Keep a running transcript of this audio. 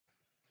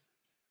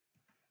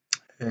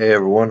Hey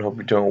everyone, hope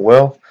you're doing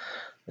well.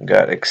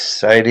 Got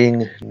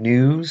exciting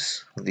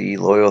news. The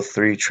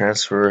Loyal3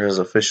 transfer has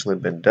officially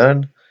been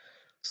done.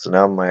 So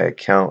now my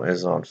account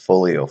is on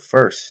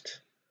FOLIOFIRST.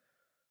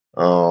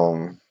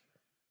 Um,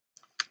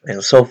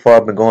 and so far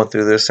I've been going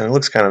through this and it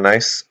looks kind of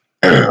nice.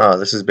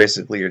 This is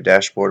basically your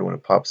dashboard when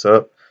it pops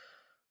up.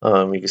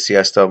 You can see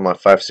I still have my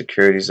 5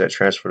 securities that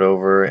transferred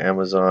over: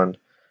 Amazon,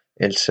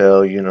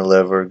 Intel,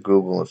 Unilever,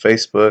 Google, and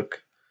Facebook.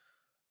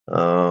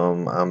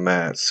 I'm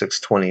at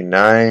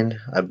 629.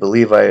 I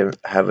believe I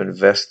have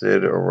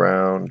invested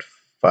around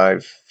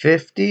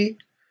 550.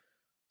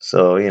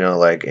 So,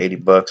 like 80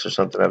 bucks or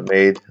something I've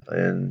made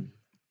in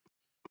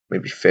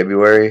maybe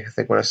February, I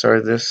think, when I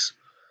started this.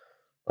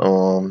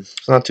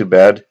 It's not too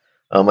bad.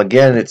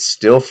 Again, it's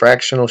still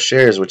fractional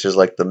shares, which is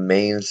like the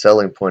main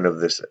selling point of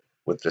this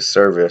with this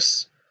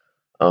service.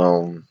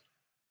 Um,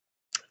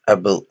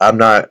 I'm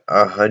not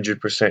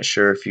 100%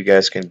 sure if you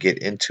guys can get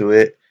into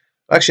it.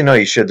 Actually, no,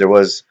 you should. There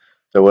was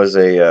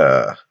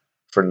a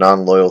for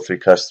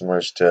non-Loyal3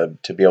 customers to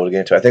be able to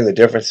get into. I think the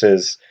difference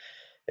is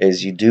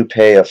you do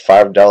pay a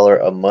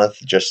 $5 a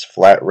month just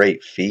flat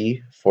rate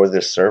fee for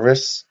this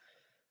service,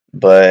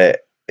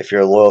 but if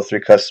you're a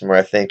Loyal3 customer,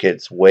 I think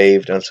it's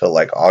waived until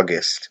like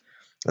August,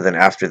 and then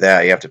after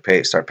that you have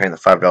to start paying the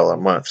 $5 a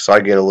month. So I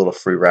get a little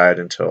free ride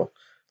until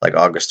like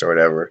August or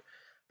whatever.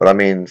 But I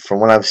mean, from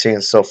what I've seen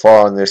so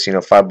far on this,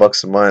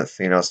 $5 a month,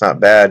 it's not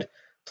bad.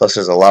 Plus,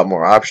 there's a lot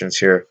more options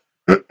here.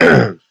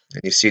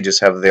 And you see,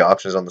 just have the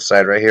options on the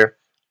side right here.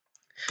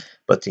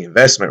 But the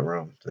investment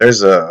room,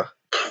 there's a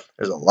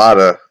lot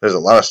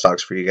of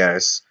stocks for you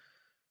guys.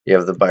 You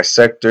have the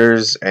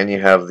bisectors and you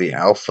have the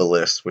alpha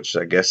list, which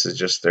I guess is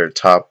just their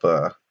top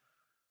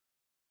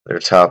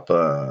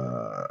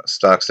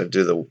stocks that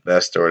do the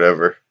best or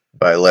whatever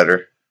by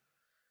letter.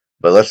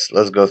 But let's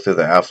go through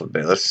the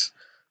alphabet. Let's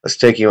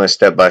take you in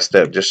step by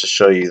step just to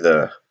show you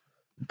the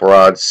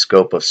broad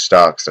scope of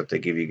stocks that they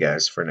give you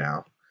guys for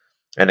now.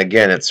 And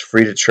again, it's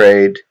free to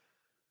trade.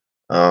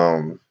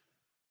 Um,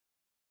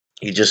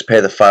 you just pay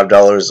the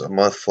 $5 a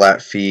month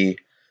flat fee,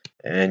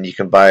 and you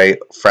can buy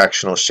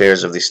fractional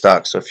shares of these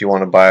stocks. So if you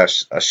want to buy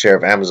a share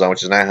of Amazon,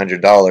 which is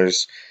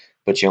 $900,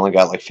 but you only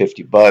got like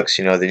 50 bucks,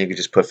 then you can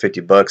just put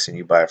 50 bucks and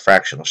you buy a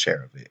fractional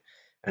share of it,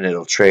 and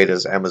it'll trade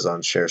as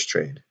Amazon shares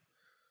trade.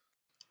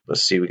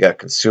 Let's see, we got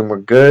consumer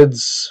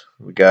goods.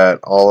 We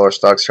got all our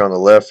stocks here on the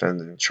left and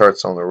the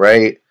charts on the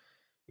right.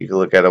 You can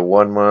look at a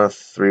 1 month,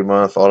 3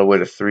 month, all the way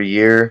to 3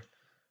 year.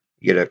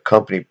 You get a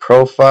company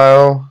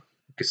profile,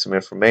 get some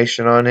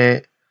information on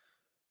it.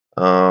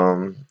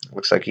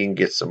 Looks like you can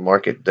get some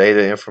market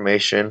data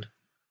information.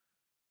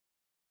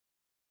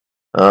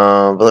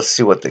 But let's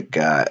see what they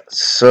got.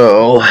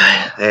 So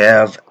they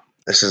have,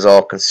 this is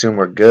all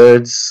consumer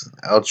goods: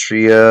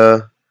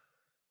 Altria,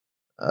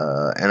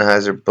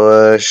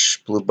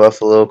 Anheuser-Busch, Blue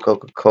Buffalo,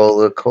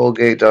 Coca-Cola,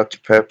 Colgate, Dr.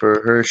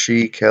 Pepper,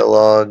 Hershey,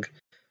 Kellogg,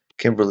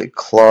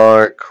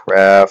 Kimberly-Clark,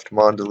 Kraft,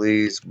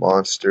 Mondelez,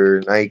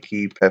 Monster,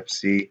 Nike,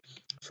 Pepsi,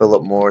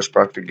 Philip Morris,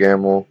 Procter &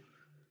 Gamble,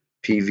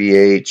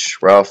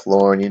 PVH, Ralph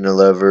Lauren,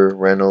 Unilever,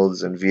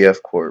 Reynolds, and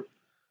VF Corp.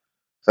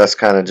 So that's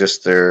kind of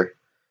just their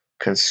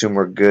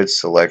consumer goods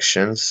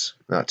selections.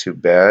 Not too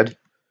bad.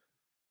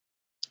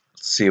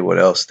 Let's see what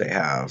else they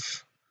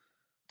have.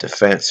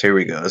 Defense. Here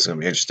we go. This is going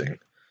to be interesting.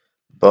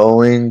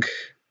 Boeing.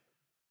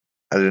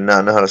 I do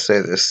not know how to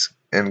say this.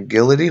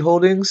 Agility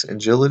Holdings?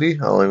 Agility?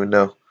 I don't even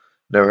know.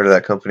 Never heard of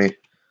that company.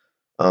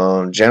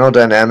 General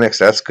Dynamics.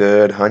 That's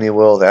good.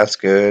 Honeywell. That's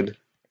good.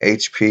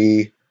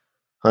 HP.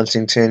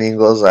 Huntington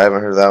Ingalls. I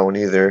haven't heard of that one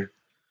either.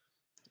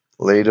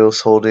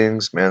 Leidos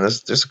Holdings, man,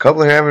 there's a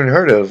couple here I haven't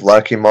heard of.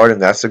 Lockheed Martin,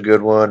 that's a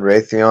good one.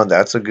 Raytheon,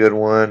 that's a good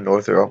one.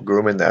 Northrop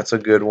Grumman, that's a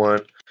good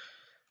one.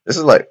 This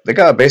is like they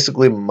got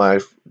basically my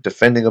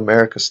Defending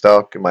America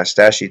stock and my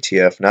stash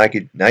ETF.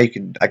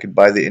 I could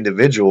buy the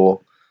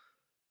individual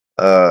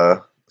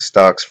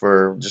stocks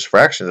for just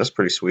fractions. That's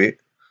pretty sweet.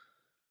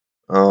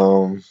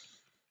 Um,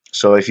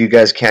 so if you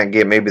guys can't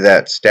get maybe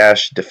that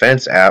stash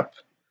defense app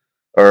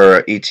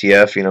or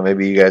ETF,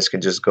 maybe you guys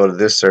can just go to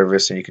this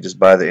service and you can just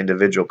buy the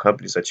individual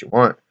companies that you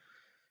want.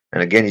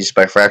 And again, you just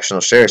buy fractional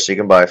shares, so you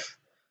can buy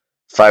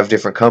 5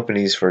 different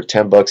companies for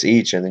 10 bucks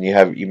each, and then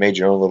you made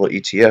your own little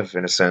ETF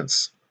in a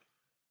sense.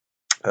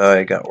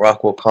 You got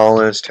Rockwell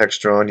Collins,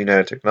 Textron,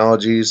 United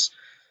Technologies,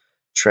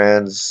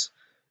 Trans,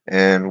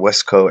 and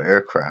Westco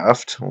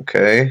Aircraft.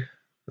 Okay,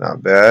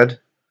 not bad.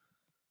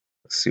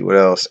 Let's see what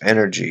else.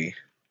 Energy.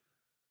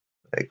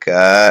 They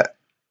got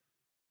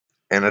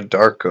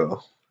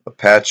Anadarko,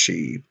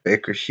 Apache,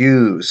 Baker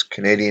Hughes,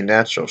 Canadian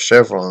Natural,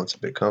 Chevron, that's a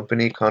big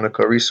company.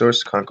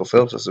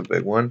 ConocoPhillips, that's a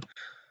big one.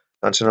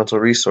 Continental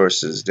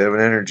Resources,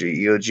 Devon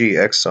Energy, EOG,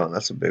 Exxon,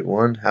 that's a big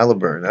one.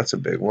 Halliburton, that's a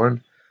big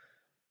one.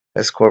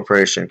 S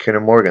Corporation,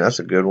 Kinder Morgan, that's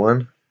a good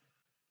one.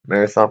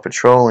 Marathon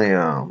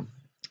Petroleum,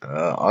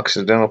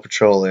 Occidental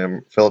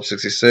Petroleum, Phillips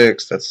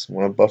 66, that's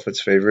one of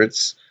Buffett's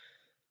favorites.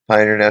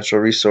 Pioneer Natural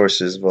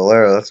Resources,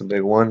 Valero, that's a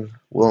big one.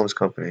 Williams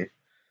Company.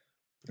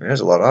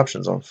 There's a lot of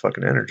options on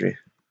fucking energy.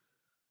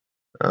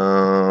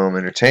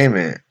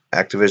 Entertainment,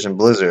 Activision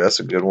Blizzard, that's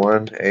a good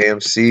one.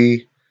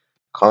 AMC,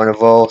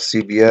 Carnival,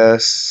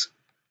 CBS,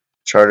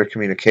 Charter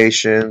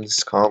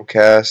Communications,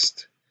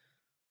 Comcast,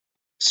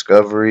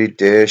 Discovery,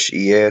 Dish,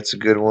 EA, it's a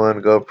good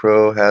one.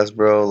 GoPro,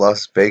 Hasbro,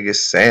 Las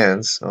Vegas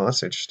Sands. Oh,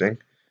 that's interesting.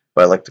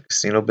 But I like the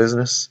casino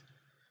business.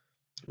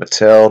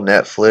 Mattel,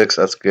 Netflix,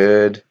 that's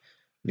good.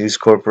 News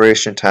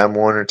Corporation, Time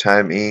Warner,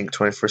 Time Inc.,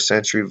 21st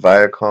Century,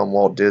 Viacom,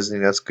 Walt Disney,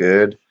 that's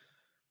good.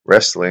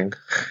 Wrestling.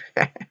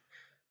 I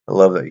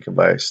love that you can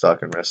buy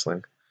stock in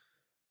wrestling.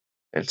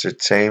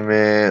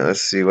 Entertainment,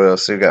 let's see what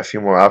else. We got a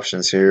few more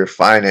options here.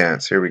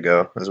 Finance, here we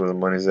go. That's where the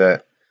money's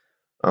at.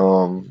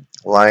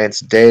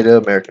 Alliance Data,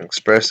 American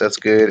Express, that's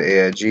good.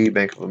 AIG,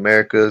 Bank of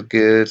America,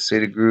 good.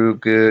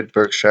 Citigroup, good.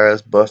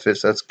 Berkshire's,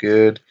 Buffett's, that's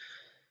good.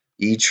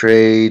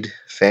 E-Trade,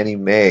 Fannie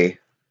Mae,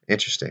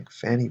 interesting.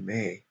 Fannie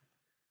Mae,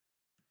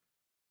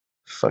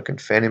 fucking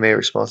Fannie Mae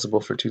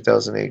responsible for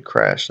 2008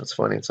 crash. That's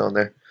funny. It's on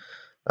there.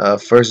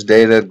 First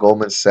Data,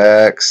 Goldman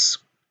Sachs,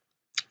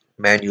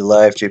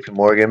 Manulife, JP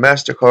Morgan,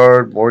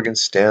 Mastercard, Morgan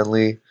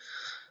Stanley,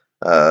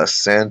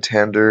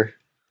 Santander,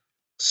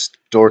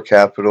 Store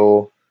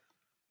Capital,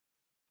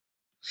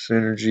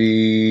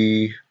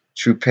 Synergy,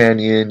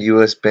 Trupanion,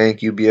 US Bank,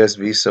 UBS,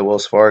 Visa,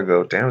 Wells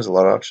Fargo. Damn, there's a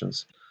lot of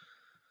options.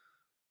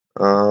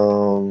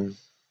 Healthcare.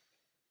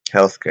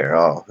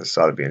 Oh, this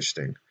ought to be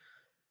interesting.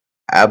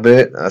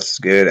 Abbott, that's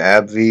good.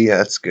 AbbVie,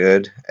 that's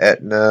good.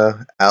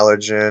 Aetna,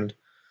 Allergen,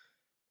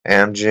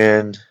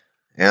 Amgen,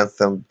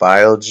 Anthem,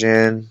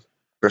 Biogen,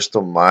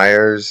 Bristol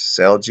Myers,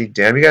 Celgene.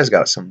 Damn, you guys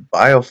got some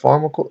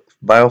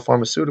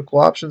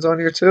biopharmaceutical options on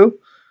here too.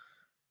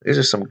 These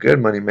are some good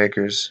money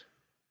makers.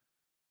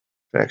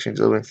 Vaccine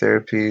delivering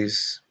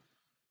therapies.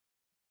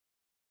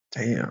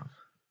 Damn,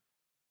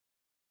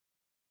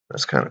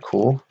 that's kind of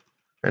cool.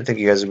 I didn't think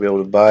you guys would be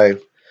able to buy.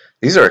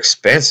 These are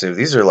expensive.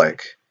 These are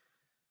like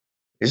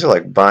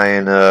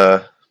buying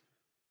a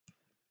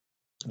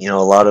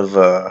lot of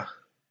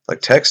like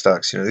tech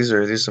stocks. These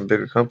are some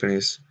bigger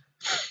companies.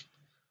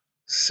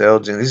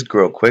 Celgene, these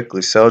grow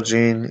quickly.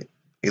 Celgene,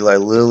 Eli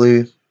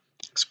Lilly,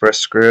 Express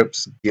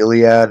Scripts,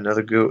 Gilead,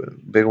 another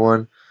good big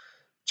one.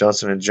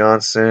 Johnson and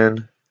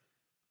Johnson,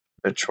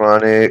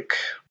 Medtronic,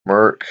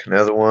 Merck,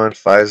 another one.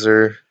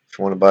 Pfizer, if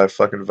you want to buy a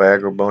fucking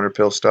Viagra boner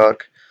pill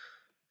stock.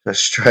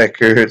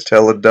 Stryker,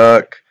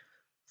 Teladoc,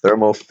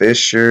 Thermo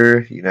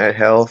Fisher, United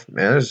Health.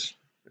 Man, there's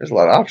a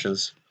lot of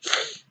options.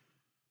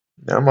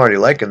 Now I'm already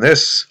liking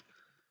this.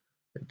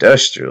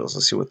 Industrials.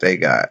 Let's see what they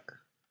got.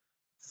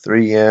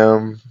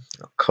 3M,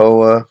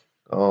 Alcoa.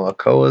 Oh,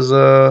 Alcoa's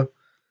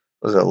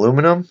was it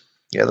aluminum?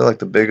 Yeah, they're like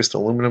the biggest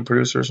aluminum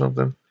producer or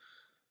something.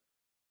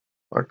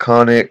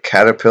 Arconic,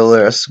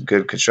 Caterpillar. That's a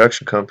good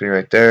construction company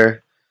right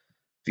there.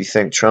 If you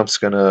think Trump's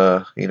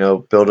gonna,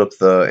 build up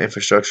the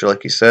infrastructure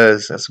like he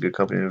says, that's a good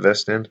company to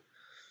invest in.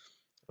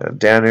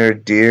 Danner,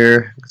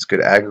 Deere. It's a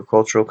good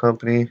agricultural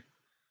company.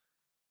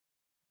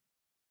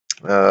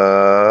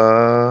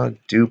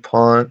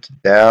 DuPont,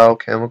 Dow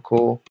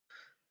Chemical.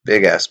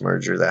 Big ass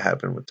merger that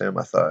happened with them,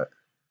 I thought.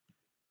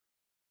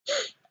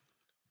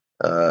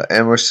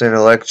 Emerson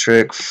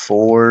Electric,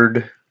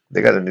 Ford.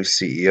 They got a new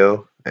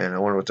CEO, and I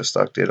wonder what the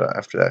stock did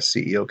after that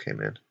CEO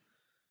came in.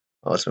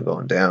 Oh, it's been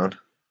going down.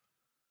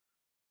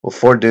 Well,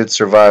 Ford did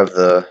survive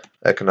the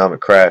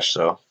economic crash,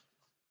 so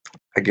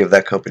I give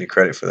that company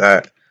credit for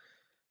that.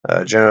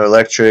 General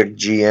Electric,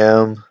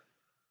 GM,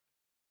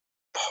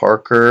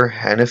 Parker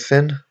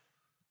Hannifin.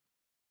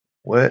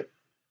 What?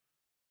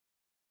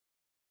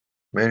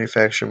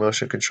 Manufacturer,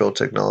 motion control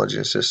technology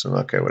and system.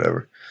 Okay,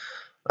 whatever.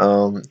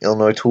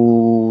 Illinois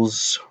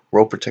Tools,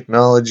 Roper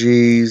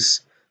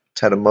Technologies,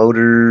 Tata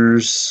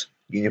Motors,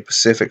 Union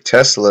Pacific,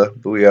 Tesla,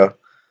 Booyah,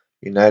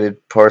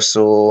 United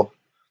Parcel,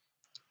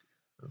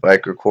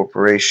 Vicker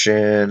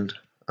Corporation.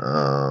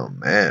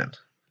 Man,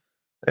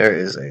 there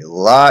is a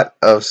lot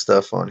of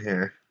stuff on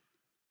here.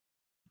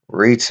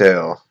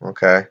 Retail,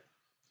 okay.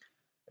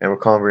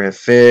 Abercrombie and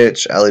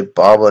Fitch,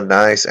 Alibaba,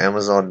 nice.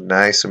 Amazon,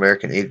 nice.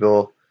 American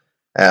Eagle,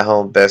 At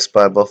Home, Best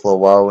Buy, Buffalo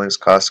Wild Wings,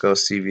 Costco,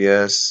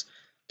 CVS,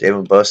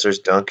 Dave & Buster's,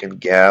 Dunkin',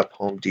 Gap,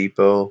 Home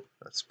Depot.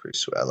 That's pretty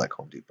sweet. I like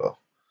Home Depot.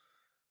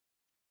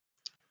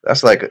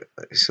 That's like,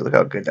 see, look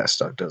how good that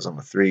stock does on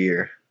the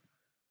 3-year.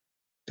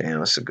 Damn,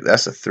 that's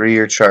a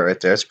 3-year chart right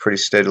there. It's pretty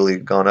steadily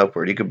gone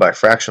upward. You could buy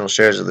fractional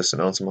shares of this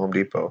and own some Home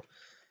Depot.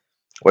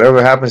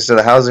 Whatever happens to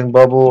the housing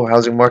bubble,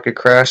 housing market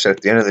crash,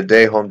 at the end of the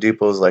day, Home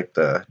Depot is like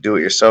the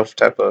do-it-yourself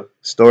type of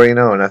store,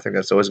 and I think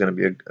that's always going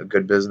to be a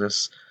good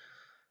business.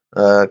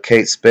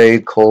 Kate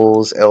Spade,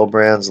 Kohl's, L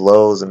Brands,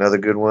 Lowe's, another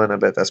good one. I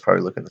bet that's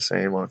probably looking the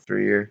same on a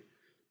 3-year.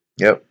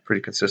 Yep,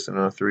 pretty consistent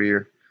on a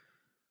 3-year.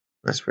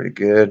 That's pretty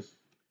good.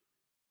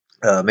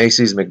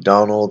 Macy's,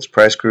 McDonald's,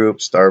 Price Group,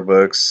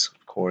 Starbucks,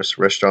 of course,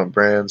 restaurant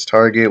brands,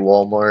 Target,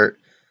 Walmart,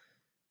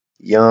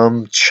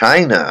 Yum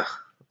China.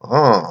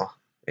 Oh,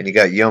 and you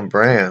got Yum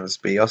Brands,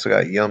 but you also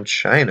got Yum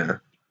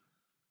China.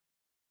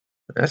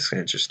 That's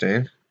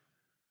interesting.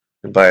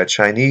 And buy a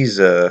Chinese.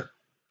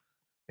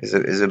 Is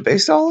it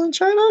based all in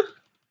China?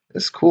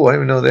 It's cool. I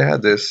didn't even know they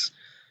had this.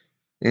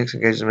 Unix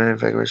engaged in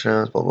manufacturing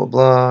restaurants, blah blah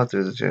blah.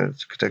 Through the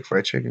Kentucky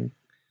Fried Chicken.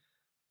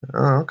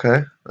 Oh,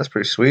 okay, that's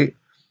pretty sweet.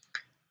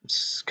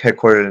 It's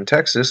headquartered in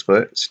Texas,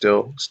 but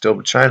still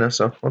China.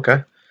 So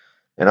okay.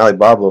 And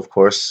Alibaba, of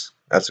course,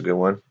 that's a good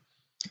one.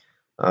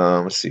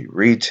 Let's see,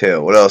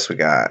 retail. What else we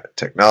got?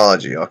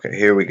 Technology. Okay,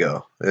 here we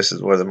go. This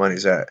is where the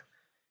money's at.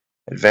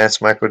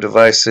 Advanced micro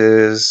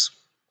devices.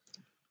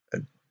 I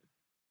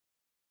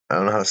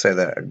don't know how to say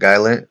that.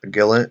 Gillant.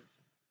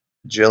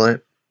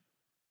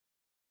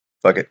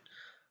 Fuck it.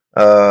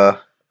 Uh,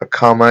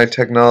 Akamai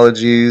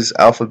Technologies.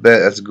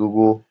 Alphabet. That's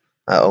Google.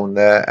 I own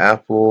that.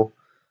 Apple.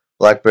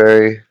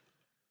 BlackBerry.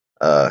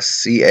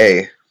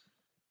 CA.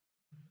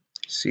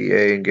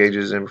 CA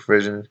engages in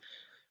provision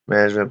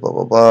management. Blah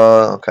blah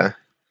blah. Okay.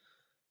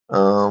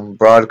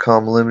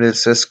 Broadcom Limited,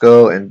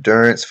 Cisco,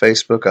 Endurance,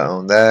 Facebook. I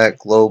own that.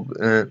 Globe,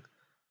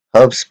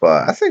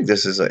 HubSpot. I think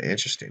this is an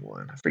interesting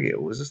one. I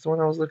forget. Was this the one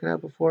I was looking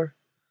at before?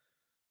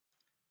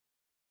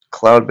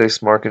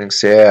 Cloud-based marketing.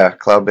 Yeah,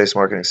 cloud-based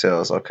marketing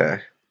sales.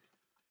 Okay.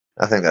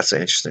 I think that's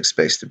an interesting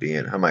space to be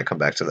in. I might come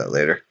back to that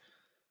later.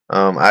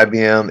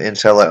 IBM,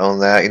 Intel. I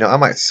own that. You know, I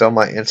might sell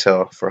my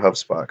Intel for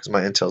HubSpot because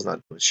my Intel's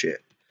not doing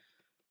shit.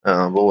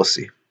 But we'll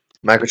see.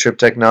 Microchip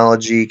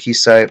Technology,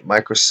 Keysight,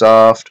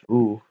 Microsoft.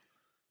 Ooh,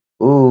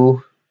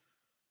 ooh.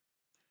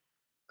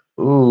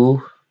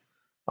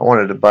 I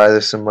wanted to buy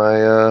this in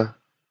my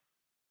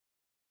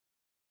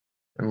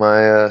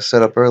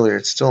setup earlier.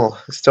 It's still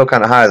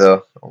kind of high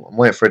though. I'm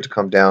waiting for it to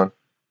come down.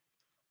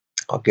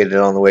 I'll get it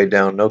on the way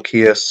down.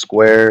 Nokia,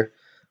 Square.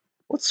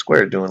 What's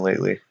Square doing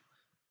lately?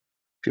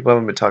 People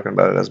haven't been talking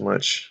about it as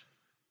much.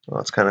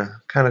 Well, it's kind of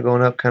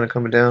going up, kind of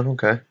coming down.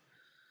 Okay.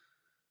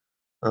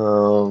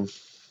 Um,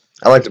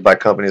 I like to buy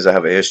companies that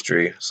have a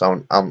history,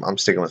 so I'm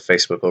sticking with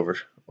Facebook over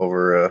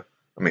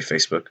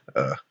Facebook.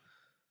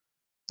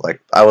 Like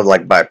I would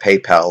like buy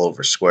PayPal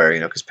over Square,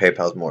 because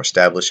PayPal's more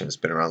established and it's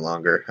been around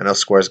longer. I know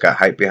Square's got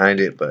hype behind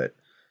it, but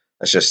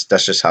that's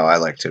just how I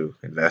like to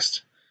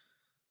invest.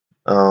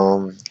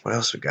 What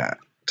else we got?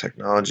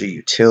 Technology,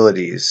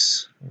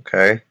 utilities.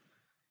 Okay.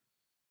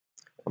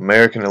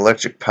 American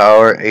Electric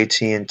Power,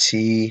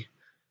 AT&T,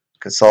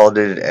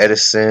 Consolidated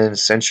Edison,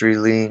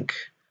 CenturyLink,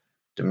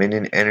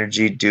 Dominion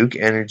Energy, Duke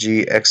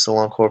Energy,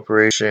 Exelon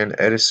Corporation,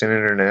 Edison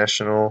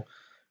International,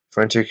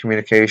 Frontier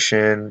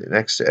Communication,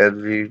 Next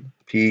Edge,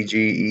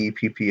 PGE,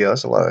 PPL.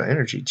 That's a lot of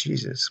energy.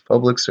 Jesus.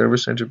 Public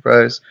Service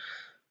Enterprise,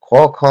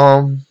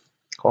 Qualcomm.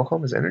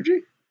 Qualcomm is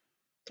energy?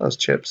 That was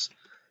chips.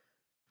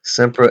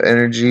 Sempra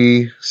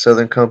Energy,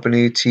 Southern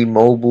Company,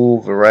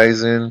 T-Mobile,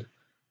 Verizon.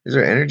 These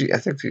are energy. I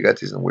think you got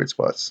these in weird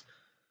spots.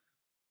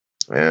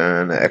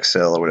 And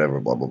Excel or whatever,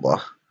 blah, blah,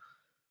 blah.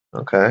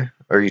 Okay.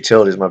 Or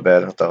utilities, my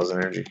bad. I thought it was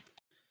energy.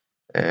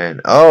 And,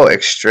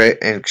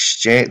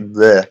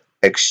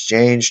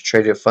 exchange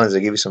traded funds. They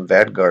give you some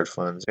Vanguard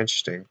funds.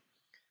 Interesting.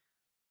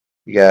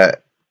 You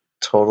got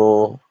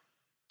total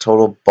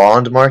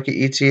bond market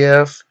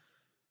ETF,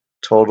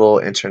 total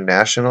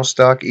international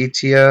stock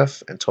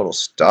ETF, and total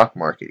stock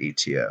market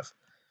ETF.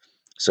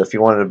 So if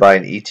you wanted to buy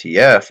an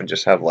ETF and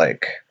just have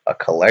like a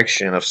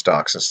collection of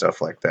stocks and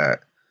stuff like that,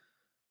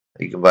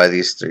 you can buy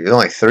these three. There's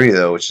only three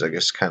though, which is I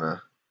guess kind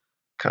of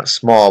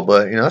small,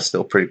 but that's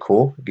still pretty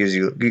cool. It gives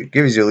you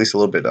at least a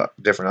little bit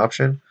different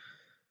option.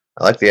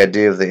 I like the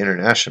idea of the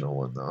international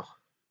one though.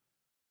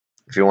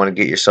 If you want to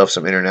get yourself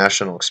some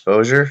international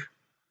exposure,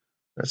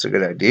 that's a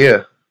good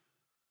idea.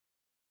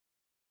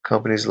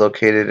 Companies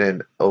located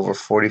in over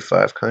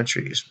 45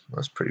 countries.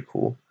 That's pretty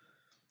cool.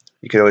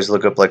 You could always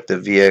look up like the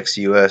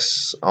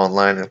VXUS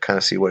online and kind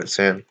of see what it's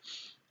in.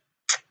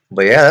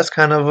 But yeah, that's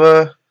kind of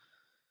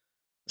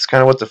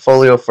what the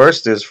Folio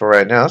First is for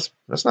right now.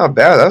 That's not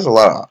bad.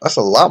 That's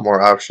a lot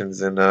more options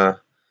than what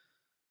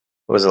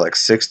was it, like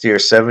 60 or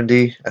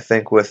 70? I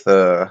think with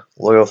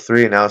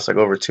Loyal3, now it's like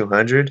over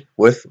 200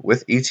 with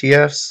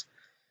ETFs.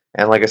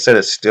 And like I said,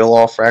 it's still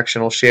all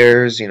fractional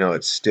shares.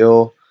 It's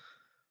still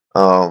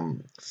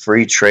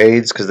free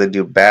trades because they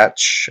do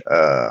batch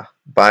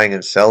buying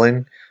and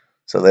selling.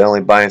 So they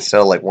only buy and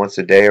sell like once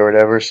a day or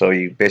whatever. So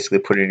you basically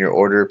put in your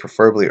order,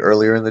 preferably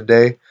earlier in the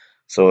day.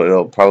 So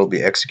it'll probably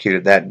be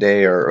executed that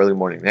day or early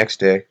morning next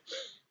day.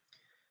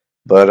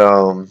 But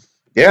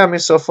yeah, I mean,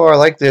 so far I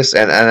like this,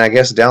 and I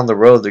guess down the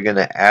road they're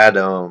gonna add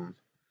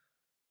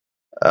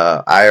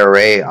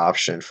IRA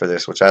option for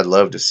this, which I'd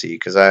love to see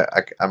because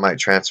I might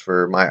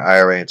transfer my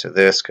IRA into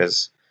this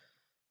because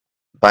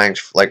I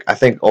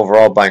think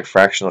overall buying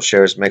fractional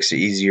shares makes it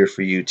easier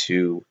for you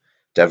to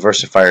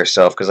diversify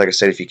yourself because like I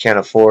said, if you can't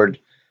afford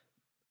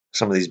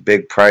some of these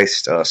big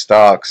priced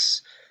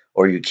stocks,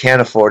 or you can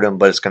afford them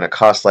but it's going to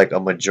cost like a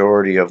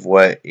majority of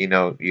what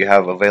you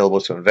have available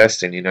to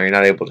invest in, you're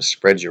not able to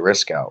spread your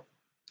risk out.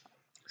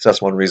 So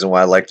that's one reason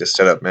why I like this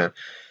setup, man.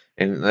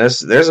 And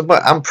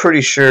I'm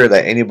pretty sure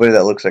that anybody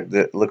that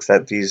looks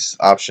at these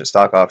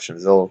stock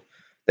options,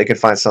 they can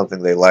find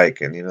something they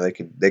like, and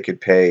they could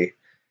pay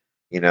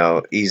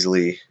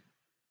easily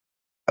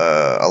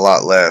a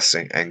lot less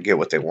and get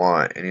what they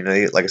want.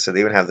 And like I said,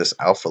 they even have this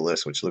alpha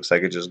list, which looks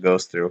like it just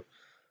goes through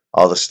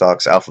all the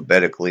stocks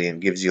alphabetically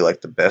and gives you like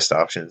the best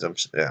options.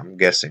 I'm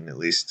guessing, at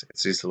least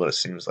it's at least what it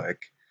seems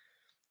like.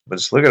 But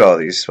just look at all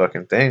these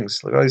fucking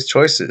things. Look at all these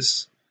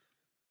choices.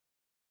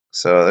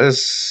 So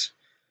there's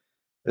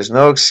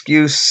no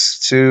excuse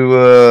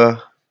to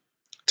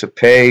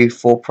pay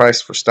full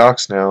price for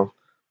stocks now,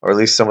 or at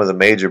least some of the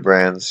major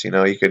brands. You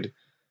know, you could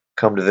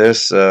come to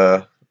this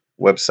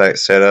website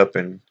set up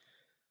and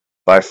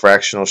buy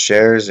fractional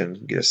shares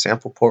and get a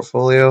sample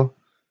portfolio.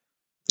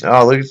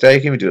 Oh, look at that! You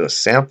can even do a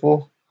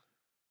sample.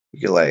 You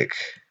can like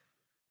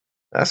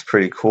that's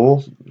pretty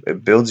cool.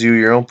 It builds you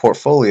your own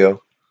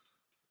portfolio.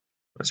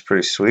 That's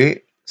pretty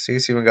sweet. See,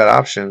 it's even got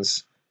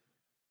options.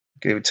 I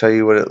can even tell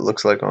you what it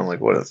looks like on like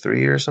what a 3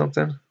 year or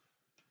something,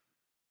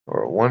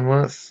 or a 1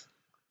 month.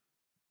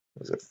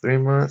 Was it 3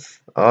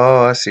 month?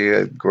 Oh, I see.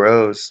 It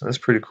grows. That's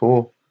pretty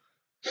cool.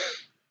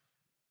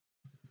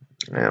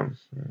 Man,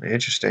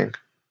 interesting.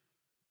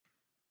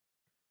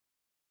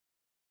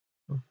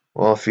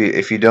 Well,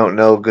 if you don't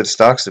know good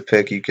stocks to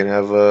pick, you can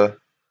have a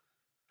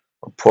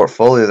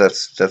portfolio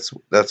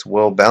that's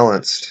well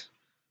balanced.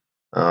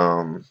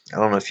 I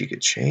don't know if you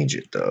could change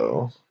it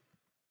though.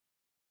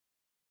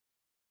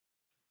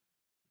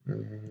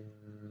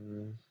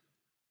 Mm,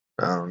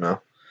 I don't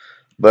know,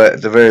 but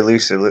at the very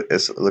least, it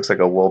looks like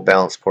a well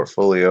balanced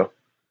portfolio.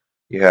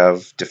 You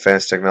have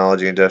defense,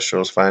 technology,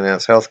 industrials,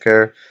 finance,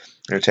 healthcare,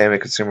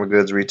 entertainment, consumer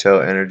goods,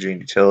 retail, energy,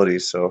 and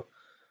utilities. So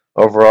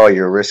overall,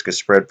 your risk is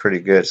spread pretty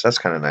good. So that's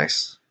kind of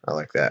nice. I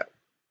like that.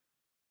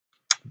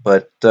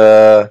 But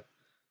yeah,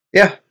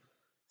 I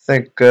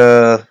think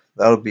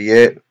that'll be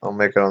it. I'll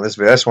make it on this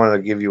video. I just wanted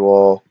to give you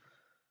all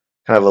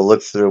kind of a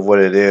look through of what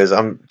it is.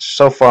 I'm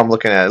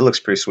looking at it. It looks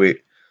pretty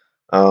sweet.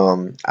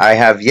 I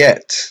have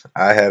yet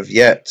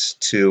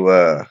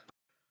to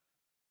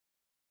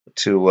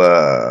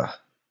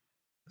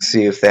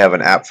see if they have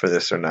an app for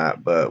this or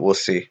not, but we'll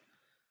see.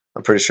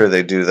 I'm pretty sure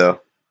they do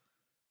though.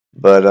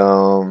 But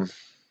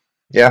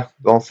yeah,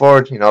 going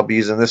forward, I'll be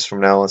using this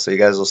from now on, so you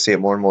guys will see it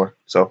more and more.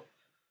 So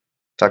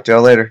talk to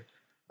y'all later.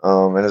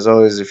 And as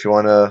always, if you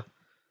want to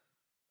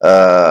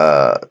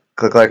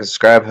click like and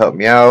subscribe, help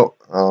me out.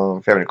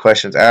 If you have any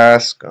questions,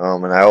 ask.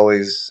 And I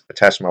always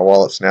attach my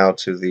wallets now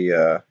to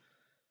the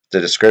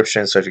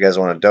description. So if you guys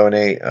want to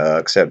donate,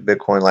 accept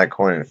Bitcoin,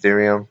 Litecoin, and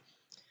Ethereum.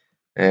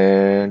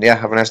 And yeah,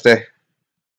 have a nice day.